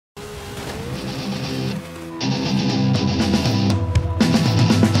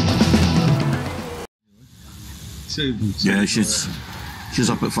Yeah, she's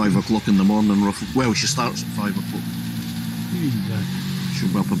up at 5 o'clock in the morning, roughly. Well, she starts at 5 o'clock. She'll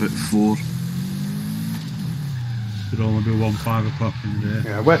be up about 4. Could only be 5 o'clock in the day.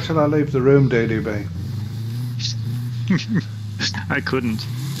 Yeah, wait till I leave the room, DDB. I couldn't.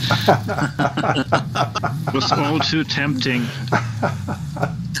 It was all too tempting.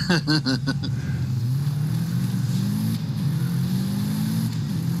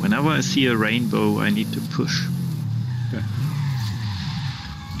 Whenever I see a rainbow, I need to push. Yeah.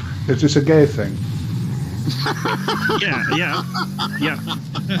 Is this a gay thing? Yeah.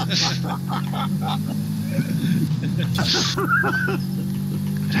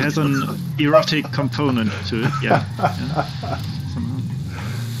 It has an erotic component to it, yeah. Somehow.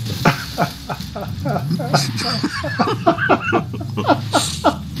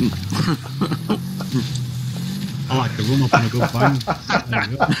 I like to run up on a good bang. There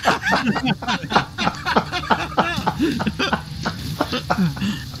you go.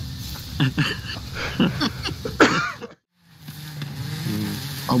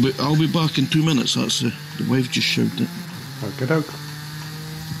 I'll be back in 2 minutes. That's the wife just shouted. Okay, doke.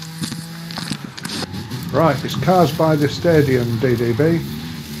 Right, it's cars by the stadium, DDB.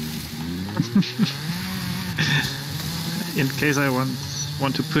 In case I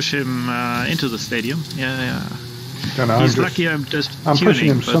want to push him into the stadium. Yeah. Don't know, He's lucky I'm just I'm tuning, pushing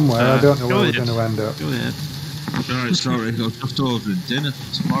him but, somewhere. I don't know where we're going to end up. Go ahead. Sorry, I was just ordering dinner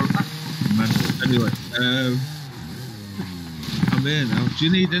tomorrow. Anyway, I'm here now. Do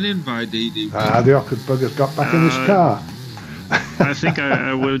you need an invite, DD? The awkward bugger's got back in his car. I think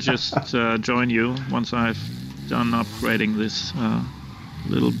I will just join you once I've done upgrading this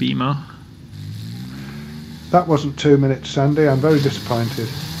little beamer. That wasn't 2 minutes, Sandy. I'm very disappointed.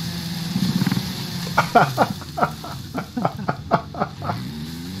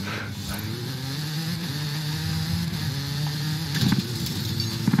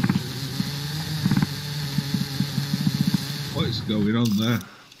 What is going on there?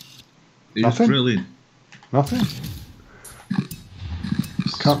 It's Nothing. Brilliant. Nothing.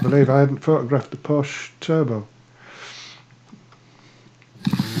 Can't believe I hadn't photographed the Porsche Turbo.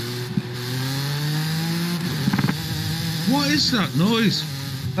 What is that noise?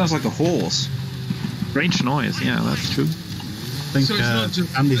 Sounds like a horse. Range noise, yeah, that's true. I think So it's not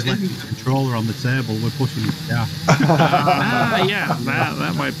just Andy's left the controller on the table. We're pushing it down. Yeah,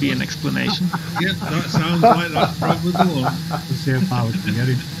 that might be an explanation. Yeah, that sounds like that's probably the one. Let's see how far we can get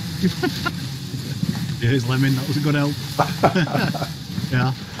him. Here's Lemon, that was a good help.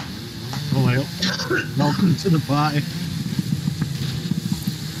 Yeah. All right. Welcome to the party.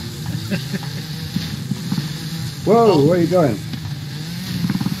 Whoa, where are you going?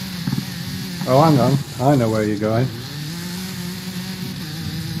 Oh, hang on. I know where you're going.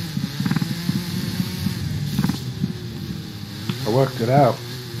 I worked it out.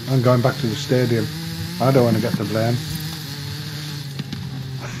 I'm going back to the stadium. I don't want to get the blame.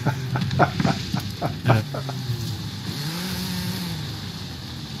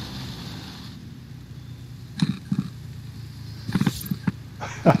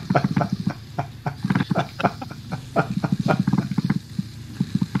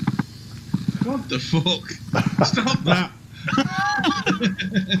 What the fuck? Stop that.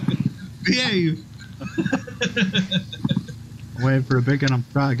 Behave. I'm waiting for a big one. I'm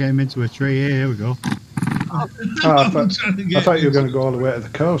trying to get him into a tree. Here we go. I thought you were going to go all the way to the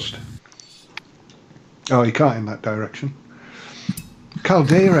coast. Oh, you can't in that direction.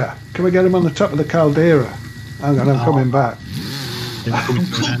 Caldera. Can we get him on the top of the Caldera? Hang on, I'm coming back.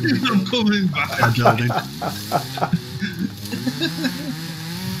 I'm coming back.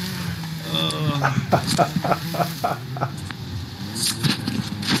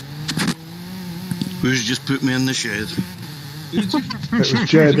 Who's just put me in the shed? It was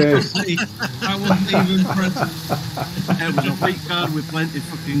JD. I wasn't even present. It was a white car with plenty of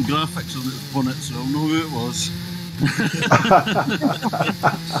fucking graphics on it, so I'll know who it was.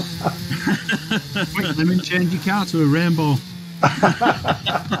 Wait, let me change your car to a rainbow.